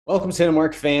Welcome,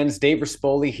 Cinemark fans. Dave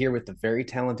Rispoli here with the very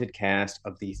talented cast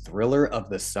of the thriller of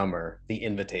the summer, The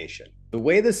Invitation. The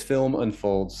way this film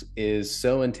unfolds is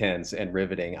so intense and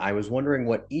riveting. I was wondering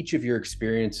what each of your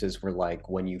experiences were like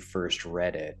when you first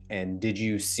read it, and did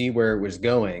you see where it was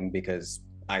going? Because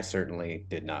I certainly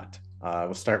did not.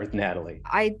 We'll start with Nathalie.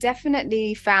 I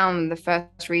definitely found the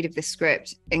first read of this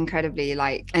script incredibly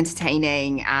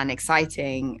entertaining and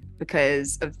exciting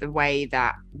because of the way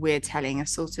that we're telling a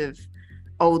sort of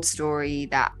old story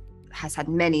that has had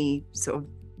many sort of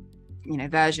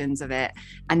versions of it,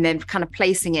 and then kind of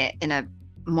placing it in a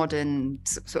modern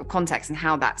sort of context and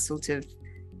how that sort of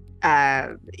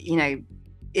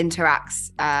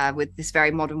interacts with this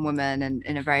very modern woman and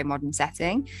in a very modern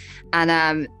setting.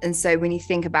 And so when you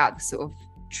think about the sort of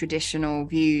traditional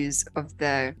views of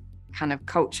the kind of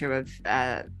culture of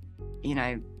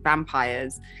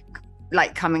vampires,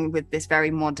 like coming with this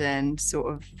very modern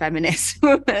sort of feminist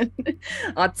woman,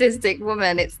 artistic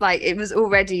woman, it's like it was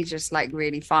already just like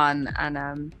really fun.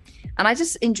 And I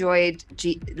just enjoyed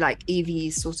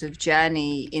Evie's sort of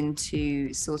journey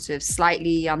into sort of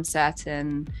slightly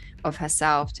uncertain of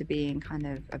herself to being kind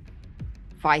of a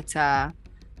fighter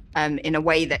in a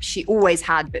way that she always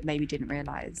had but maybe didn't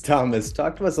realize. Thomas,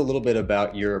 talk to us a little bit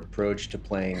about your approach to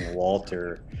playing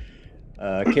Walter,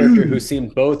 a character who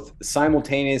seemed both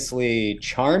simultaneously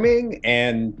charming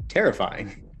and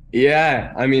terrifying.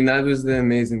 Yeah, I mean, that was the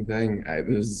amazing thing.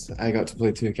 I got to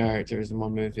play two characters in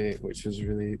one movie, which was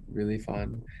really, really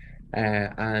fun.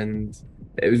 And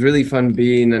it was really fun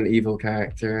being an evil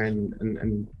character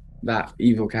and that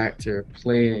evil character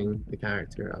playing the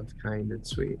character of kind and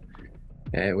sweet,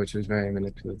 which was very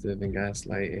manipulative and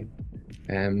gaslighting.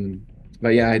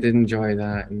 But yeah, I did enjoy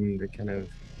that, and the kind of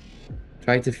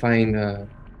try to find a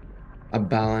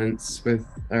balance with,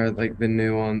 or like the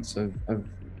nuance of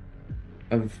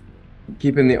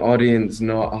keeping the audience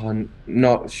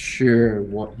not sure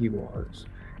what he was.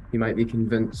 He might be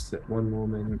convinced at one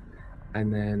moment,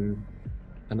 and then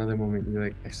another moment you're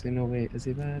like, actually no, wait, is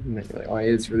he bad? And then you're like, oh, he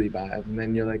is really bad. And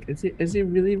then you're like, is he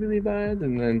really, really bad?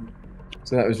 And then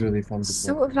so that was really fun to play.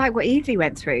 Sort of like what Evie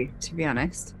went through, to be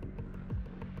honest.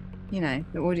 The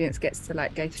audience gets to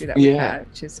go through that with her,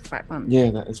 which is quite fun. Yeah,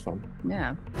 that is fun.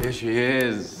 Yeah. Here she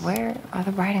is. Where are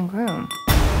the bride and groom?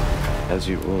 As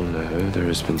you all know, there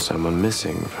has been someone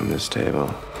missing from this table.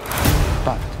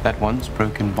 But that once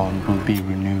broken bond will be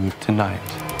renewed tonight.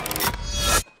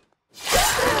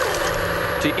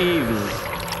 To Evie,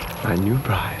 my new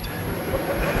bride.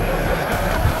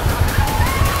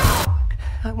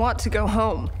 I want to go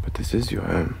home. But this is your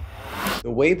home. The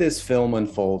way this film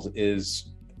unfolds is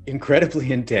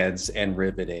incredibly intense and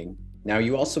riveting. Now,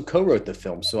 you also co-wrote the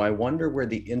film, so I wonder where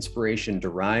the inspiration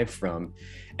derived from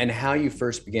and how you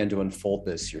first began to unfold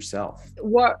this yourself.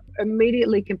 What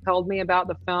immediately compelled me about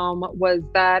the film was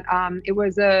that it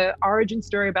was an origin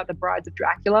story about the brides of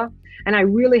Dracula, and I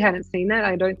really hadn't seen that.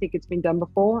 I don't think it's been done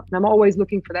before, and I'm always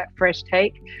looking for that fresh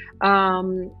take.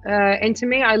 And to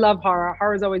me, I love horror.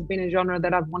 Horror's always been a genre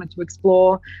that I've wanted to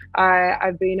explore.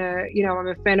 I've been I'm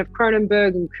a fan of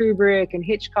Cronenberg and Kubrick and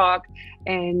Hitchcock,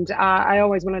 and I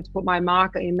always wanted to put my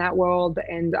mark in that world.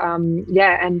 And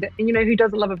who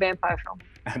doesn't love a vampire film?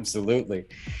 Absolutely.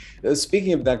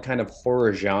 Speaking of that kind of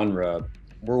horror genre,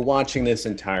 we're watching this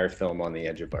entire film on the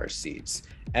edge of our seats.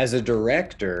 As a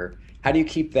director, how do you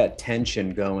keep that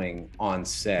tension going on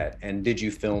set? And did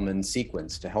you film in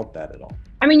sequence to help that at all?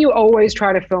 I mean, you always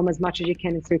try to film as much as you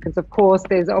can in sequence. Of course,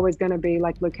 there's always going to be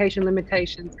location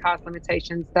limitations, cast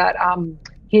limitations that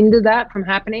hinder that from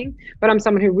happening. But I'm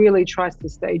someone who really tries to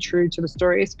stay true to the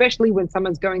story, especially when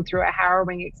someone's going through a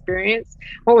harrowing experience.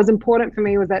 What was important for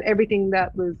me was that everything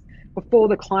that was before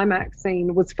the climax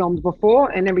scene was filmed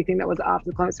before, and everything that was after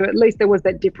the climax. So at least there was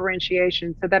that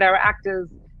differentiation, so that our actors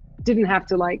didn't have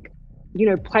to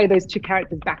play those two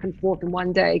characters back and forth in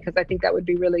one day, because I think that would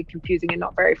be really confusing and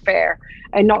not very fair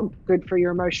and not good for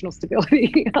your emotional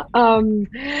stability. So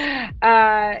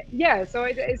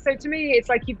to me, it's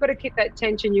like you've got to keep that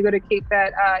tension, you've got to keep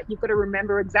that, you've got to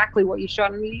remember exactly what you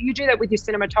shot, and you do that with your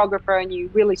cinematographer, and you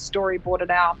really storyboard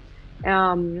it out.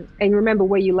 And remember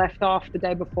where you left off the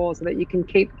day before, so that you can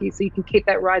keep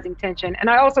that rising tension. And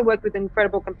I also worked with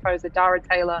incredible composer Dara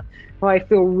Taylor, who I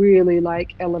feel really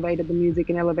elevated the music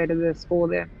and elevated the score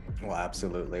there. Well,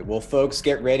 absolutely. Well, folks,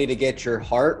 get ready to get your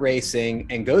heart racing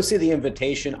and go see The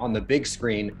Invitation on the big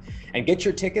screen, and get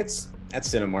your tickets at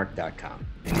Cinemark.com.